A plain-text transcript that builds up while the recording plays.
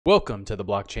Welcome to the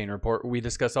Blockchain Report, where we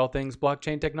discuss all things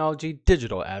blockchain technology,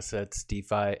 digital assets,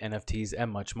 DeFi, NFTs,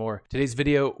 and much more. Today's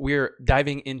video, we're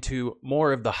diving into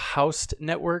more of the Haust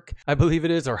Network, I believe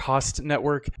it is, or Haust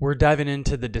Network. We're diving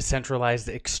into the decentralized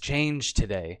exchange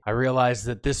today. I realized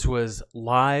that this was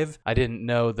live. I didn't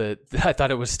know that, I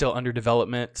thought it was still under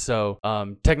development. So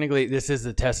technically this is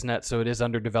the testnet, so it is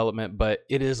under development, but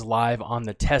it is live on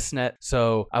the testnet.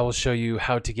 So I will show you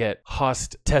how to get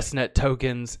Haust testnet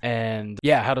tokens and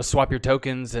how to swap your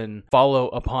tokens and follow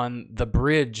upon the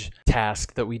bridge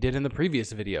task that we did in the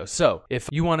previous video. So if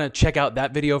you want to check out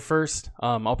that video first,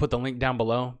 I'll put the link down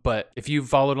below. But if you've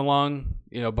followed along,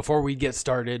 before we get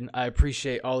started, I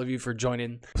appreciate all of you for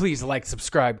joining. Please like,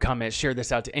 subscribe, comment, share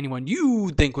this out to anyone you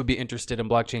think would be interested in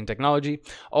blockchain technology,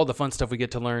 all the fun stuff we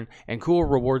get to learn, and cool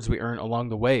rewards we earn along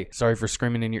the way. Sorry for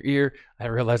screaming in your ear. I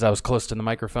realized I was close to the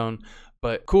microphone.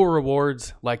 But cool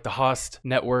rewards like the Haust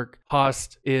network.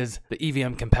 Haust is the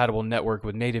EVM compatible network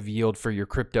with native yield for your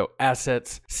crypto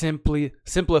assets.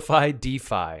 Simplify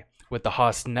DeFi with the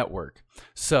Haust network.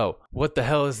 So what the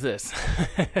hell is this?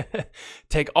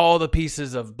 Take all the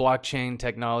pieces of blockchain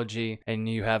technology and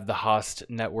you have the Haust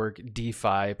network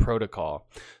DeFi protocol.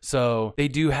 So they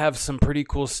do have some pretty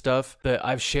cool stuff that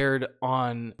I've shared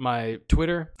on my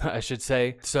Twitter, I should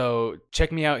say. So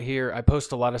check me out here. I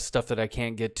post a lot of stuff that I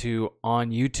can't get to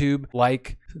on YouTube,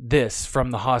 like this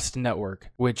from the Haust network,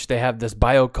 which they have this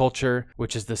bioculture,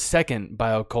 which is the second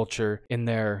bioculture in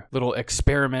their little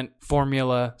experiment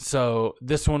formula. So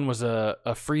this one was a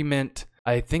free mint.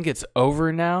 I think it's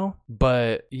over now,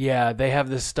 but yeah, they have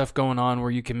this stuff going on where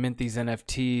you can mint these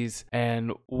NFTs,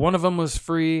 and one of them was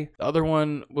free. The other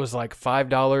one was like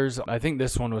 $5. I think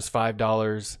this one was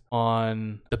 $5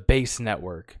 on the base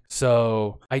network.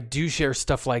 So I do share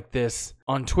stuff like this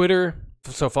on Twitter.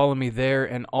 So follow me there,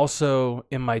 and also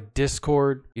in my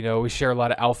Discord. We share a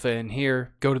lot of alpha in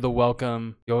here. Go to the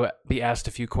welcome. You'll be asked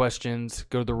a few questions.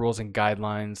 Go to the rules and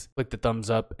guidelines. Click the thumbs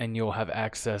up, and you'll have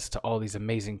access to all these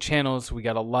amazing channels. We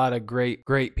got a lot of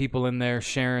great people in there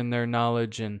sharing their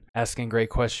knowledge and asking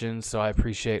great questions. So I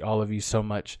appreciate all of you so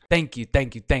much. Thank you,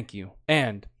 thank you, thank you.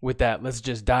 And with that, let's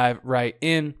just dive right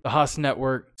in. The Haust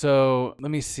network. So let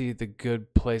me see the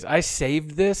good place. I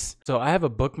saved this. So I have a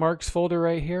bookmarks folder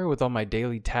right here with all my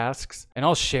daily tasks, and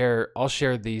I'll share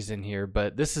these in here,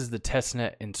 but this is the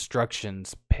testnet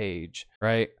instructions page,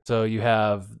 right? So you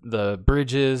have the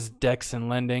bridges, DEX and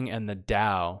lending, and the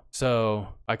DAO. So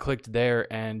I clicked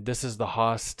there, and this is the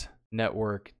Haust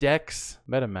network. DEX,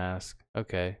 MetaMask.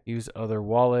 Okay, use other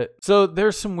wallet. So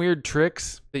there's some weird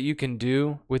tricks that you can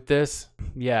do with this.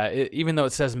 Yeah, even though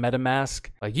it says MetaMask,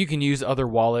 like you can use other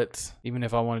wallets, even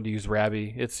if I wanted to use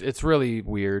Rabby. It's really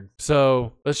weird.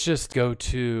 So let's just go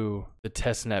to the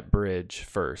testnet bridge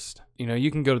first. You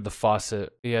can go to the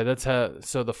faucet. Yeah, that's how.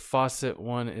 So the faucet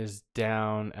one is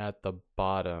down at the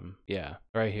bottom. Yeah,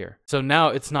 right here. So now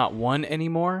it's not 1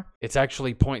 anymore. It's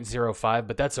actually 0.05,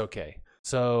 but that's okay.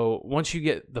 So once you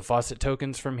get the faucet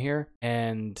tokens from here,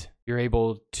 and you're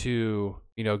able to,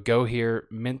 go here,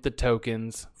 mint the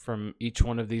tokens from each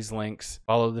one of these links,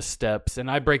 follow the steps, and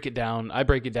I break it down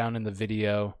in the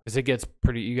video, because it gets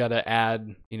pretty, you got to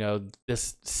add,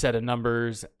 this set of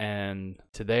numbers and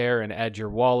to there, and add your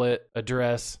wallet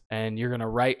address, and you're going to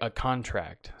write a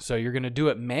contract. So you're going to do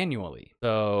it manually.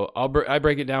 So I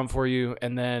break it down for you,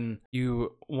 and then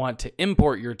you want to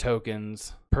import your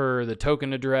tokens per the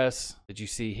token address that you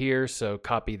see here. So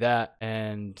copy that,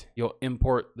 and you'll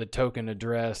import the token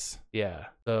address. Yeah.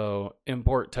 So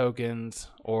import tokens,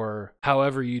 or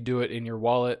however you do it in your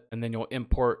wallet, and then you'll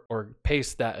import or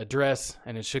paste that address,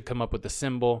 and it should come up with the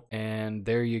symbol, and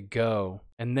there you go.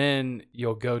 And then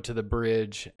you'll go to the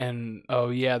bridge, and oh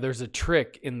yeah, there's a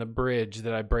trick in the bridge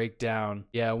that I break down.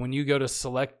 Yeah, when you go to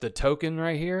select the token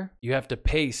right here, you have to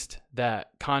paste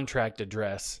that contract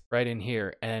address right in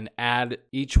here and add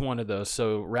each one of those.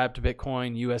 So wrapped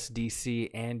Bitcoin,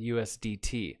 USDC, and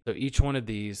USDT. So each one of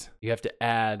these you have to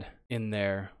add in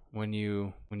there when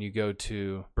you go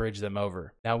to bridge them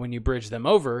over. Now when you bridge them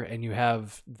over and you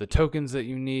have the tokens that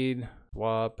you need,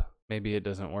 swap. Maybe it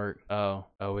doesn't work. Oh,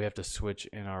 we have to switch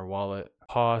in our wallet.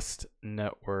 Haust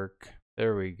network.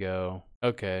 There we go.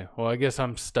 Okay, well, I guess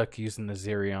I'm stuck using the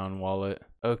Zerion wallet.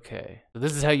 Okay, so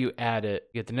this is how you add it.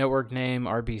 You get the network name,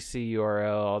 RPC,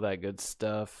 URL, all that good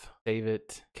stuff. Save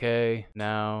it. Okay,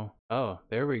 now, oh,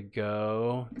 there we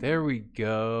go. There we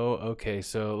go. Okay,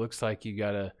 so it looks like you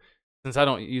gotta, since I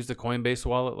don't use the Coinbase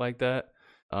wallet like that,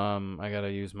 I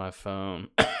gotta use my phone.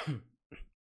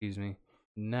 Excuse me.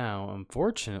 Now,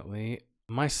 unfortunately,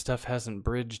 my stuff hasn't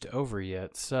bridged over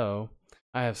yet, so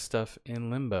I have stuff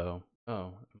in limbo.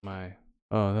 Oh,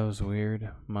 that was weird.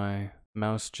 My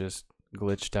mouse just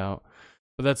glitched out,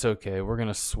 but that's okay. We're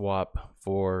gonna swap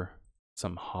for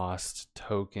some Haust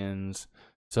tokens.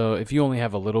 So if you only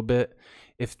have a little bit,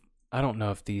 if I don't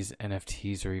know if these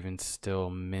NFTs are even still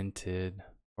minted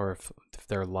or if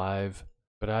they're live,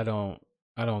 but I don't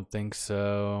think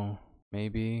so.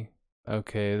 Maybe.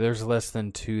 Okay, there's less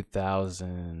than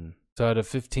 2,000. So out of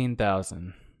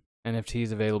 15,000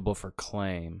 NFTs available for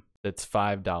claim, that's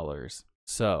 $5.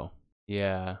 So,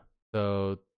 yeah.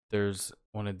 So there's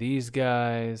one of these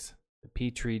guys, the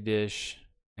Petri dish,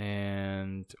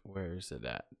 and where's it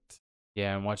at?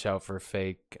 Yeah, and watch out for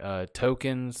fake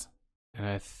tokens. And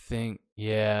I think,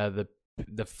 yeah,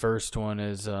 the first one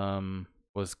is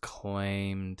was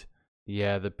claimed.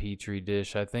 Yeah, the Petri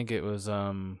dish. I think it was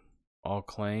all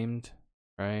claimed,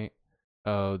 right?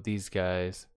 Oh, these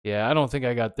guys. Yeah, I don't think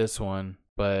I got this one,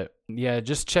 but yeah,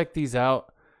 just check these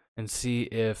out and see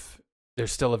if they're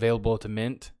still available to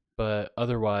mint. But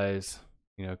otherwise,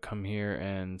 you know, come here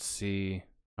and see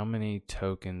how many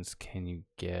tokens can you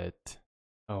get.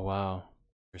 Oh wow,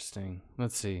 interesting.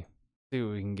 Let's see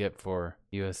what we can get for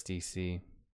USDC.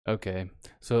 Okay,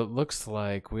 so it looks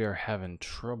like we are having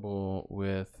trouble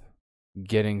with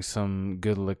getting some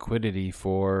good liquidity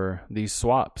for these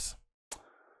swaps.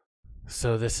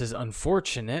 So this is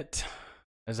unfortunate,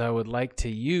 as I would like to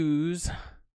use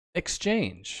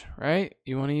exchange, right?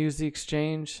 You want to use the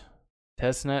exchange,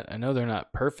 Testnet. I know they're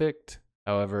not perfect.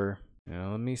 However, you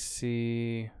know, let me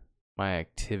see my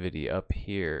activity up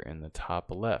here in the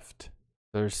top left.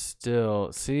 There's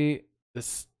still, see,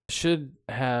 this should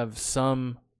have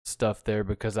some stuff there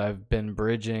because I've been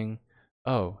bridging.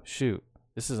 Oh, shoot.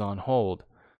 This is on hold.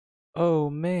 Oh,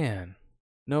 man.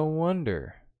 No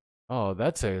wonder. Oh,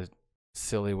 that's a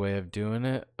silly way of doing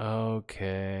it.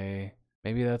 Okay.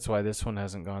 Maybe that's why this one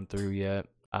hasn't gone through yet.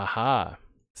 Aha.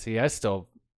 See, I still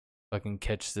fucking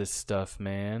catch this stuff,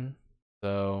 man.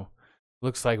 So,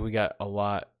 looks like we got a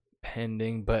lot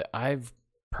pending, but I've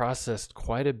processed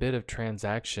quite a bit of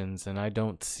transactions and I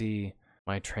don't see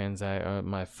my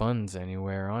my funds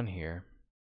anywhere on here.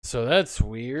 So that's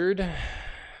weird.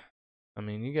 I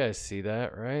mean, you guys see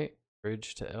that, right?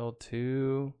 Bridge to L2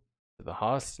 to the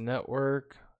Haust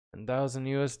Network, 1,000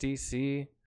 USDC.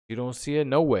 You don't see it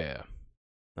nowhere.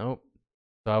 Nope.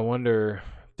 So I wonder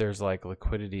if there's like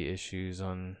liquidity issues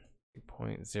on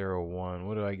 0.01.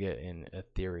 What do I get in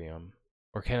Ethereum?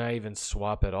 Or can I even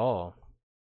swap at all?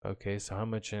 Okay, so how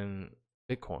much in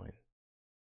Bitcoin?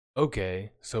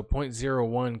 Okay, so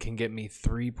 0.01 can get me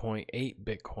 3.8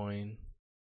 Bitcoin.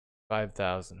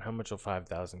 5,000. How much will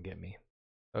 5,000 get me?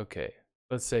 Okay,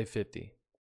 let's say 50.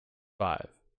 5.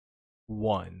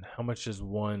 1. How much does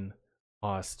one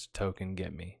Haust token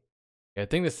get me? Yeah, I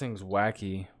think this thing's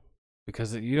wacky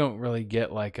because you don't really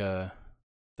get like a,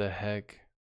 the heck?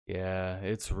 Yeah,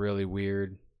 it's really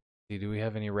weird. See, do we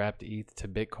have any wrapped ETH to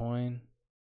Bitcoin?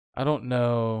 I don't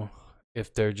know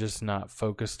if they're just not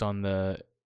focused on the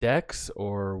DEX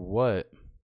or what,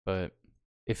 but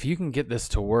if you can get this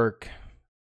to work,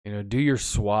 you know, do your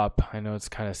swap. I know it's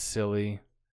kind of silly.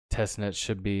 Testnet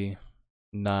should be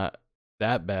not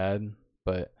that bad,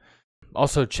 but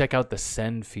also check out the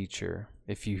send feature.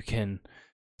 If you can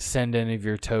send any of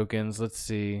your tokens, let's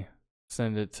see,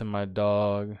 send it to my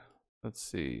dog. Let's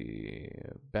see,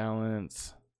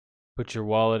 balance, put your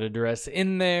wallet address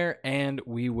in there and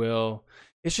we will.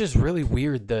 It's just really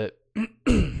weird that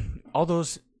all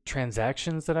those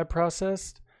transactions that I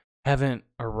processed haven't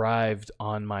arrived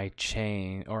on my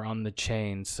chain or on the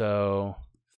chain. So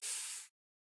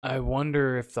I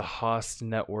wonder if the Haust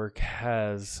network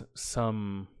has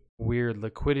some weird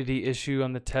liquidity issue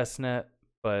on the testnet,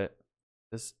 but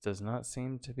this does not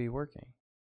seem to be working.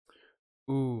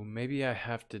 Ooh, maybe I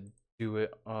have to do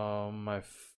it on my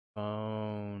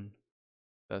phone.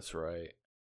 That's right.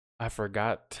 I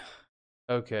forgot.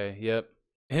 Okay, yep.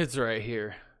 It's right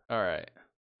here. All right.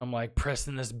 I'm like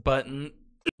pressing this button,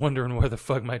 wondering where the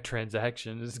fuck my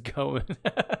transaction is going.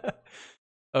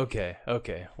 Okay.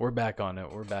 We're back on it.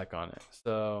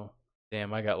 So,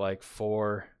 damn, I got like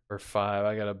 4 or 5.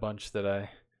 I got a bunch that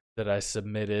I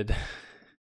submitted.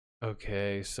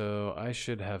 Okay, so I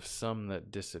should have some that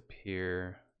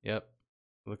disappear. Yep.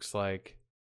 Looks like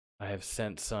I have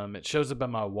sent some. It shows up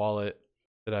in my wallet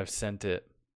that I've sent it.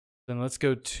 Then let's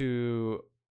go to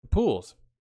pools.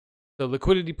 So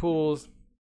liquidity pools,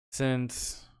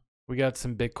 since we got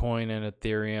some Bitcoin and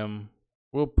Ethereum,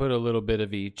 we'll put a little bit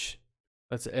of each.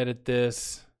 Let's edit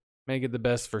this, make it the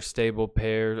best for stable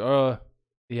pairs.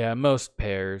 Yeah, most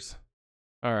pairs.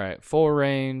 All right, full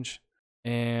range,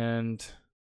 and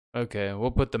okay,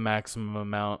 we'll put the maximum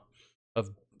amount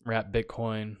of wrapped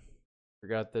Bitcoin.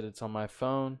 Forgot that it's on my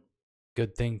phone.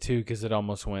 Good thing too, because it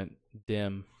almost went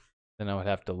dim. Then I would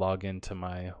have to log into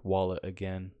my wallet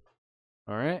again.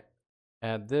 All right,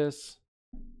 add this,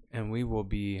 and we will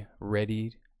be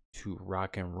ready to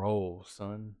rock and roll,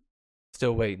 son.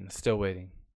 Still waiting, still waiting.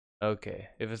 Okay,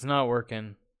 if it's not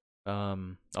working,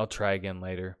 I'll try again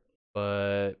later.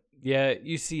 But yeah,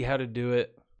 you see how to do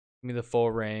it. Give me the full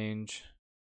range.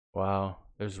 Wow,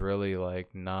 there's really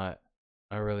like not,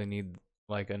 I really need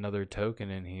like another token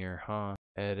in here, huh?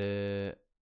 Edit,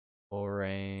 full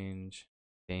range,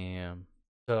 damn.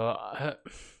 So,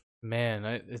 man,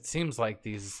 it seems like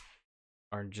these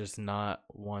are just not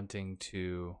wanting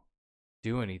to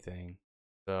do anything.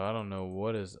 So I don't know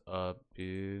what is up,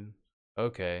 dude.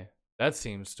 Okay, that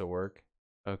seems to work.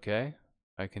 Okay,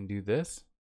 I can do this.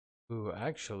 Ooh,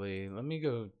 actually, let me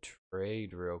go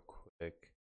trade real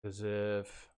quick. Because let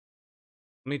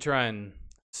me try and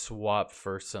swap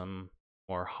for some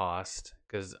more Haust.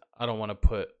 Because I don't want to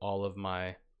put all of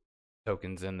my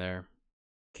tokens in there.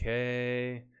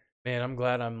 Okay. Man, I'm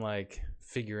glad I'm like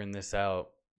figuring this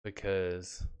out,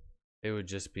 because it would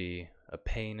just be a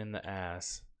pain in the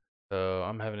ass. So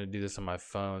I'm having to do this on my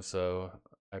phone, so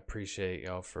I appreciate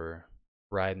y'all for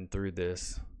riding through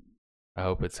this. I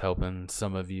hope it's helping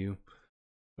some of you.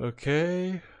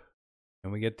 Okay.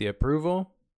 Can we get the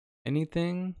approval?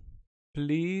 Anything?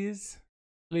 Please?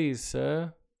 Please,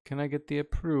 sir. Can I get the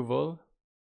approval?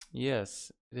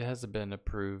 Yes, it has been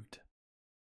approved.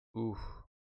 Ooh.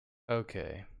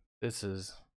 Okay. This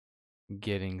is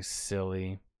getting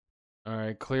silly.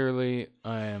 Alright, clearly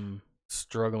I am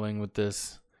struggling with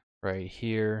this right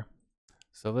here.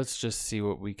 So let's just see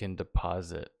what we can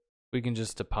deposit. We can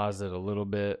just deposit a little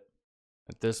bit.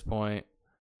 At this point,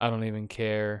 I don't even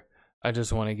care. I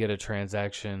just want to get a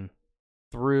transaction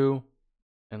through.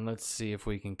 And let's see if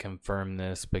we can confirm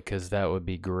this, because that would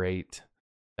be great.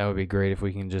 That would be great if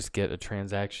we can just get a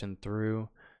transaction through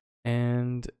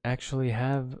and actually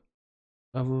have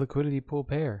a liquidity pool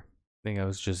pair. I think I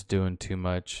was just doing too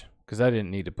much, because I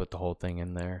didn't need to put the whole thing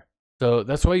in there. So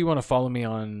that's why you want to follow me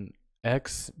on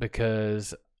X,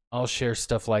 because I'll share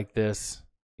stuff like this,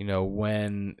 you know,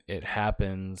 when it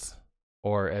happens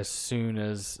or as soon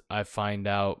as I find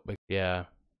out. But yeah,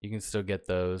 you can still get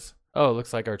those. Oh, it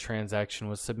looks like our transaction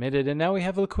was submitted and now we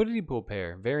have a liquidity pool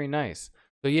pair. Very nice.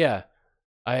 So yeah,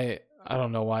 I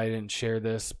don't know why I didn't share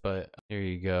this, but here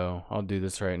you go. I'll do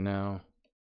this right now.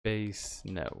 Base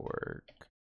network.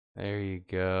 There you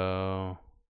go.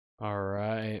 All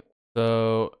right.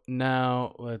 So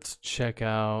now let's check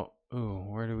out. Ooh,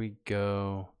 where do we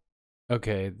go?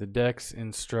 Okay, the DEX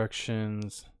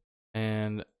instructions,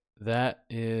 and that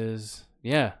is,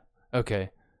 yeah,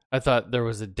 okay. I thought there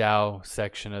was a DAO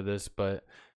section of this, but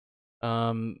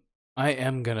I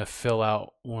am gonna fill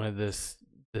out one of this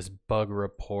bug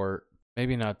report.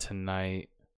 Maybe not tonight,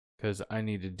 because I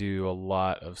need to do a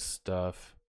lot of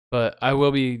stuff. But I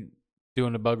will be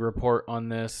doing a bug report on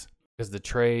this, because the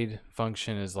trade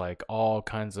function is like all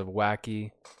kinds of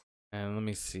wacky. And let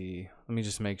me see. Let me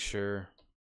just make sure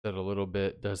that a little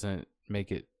bit doesn't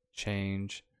make it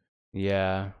change.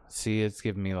 Yeah, see, it's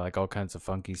giving me like all kinds of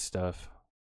funky stuff.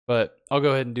 But I'll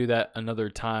go ahead and do that another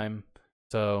time.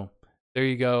 So there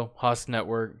you go, Haust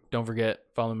Network. Don't forget,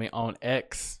 follow me on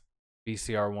X,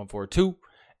 BCR142,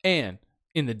 and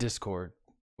in the Discord,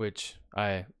 which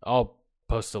I'll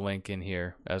post a link in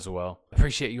here as well.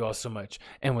 Appreciate you all so much.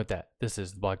 And with that, this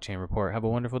is the Blockchain Report. Have a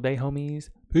wonderful day, homies.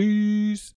 Peace.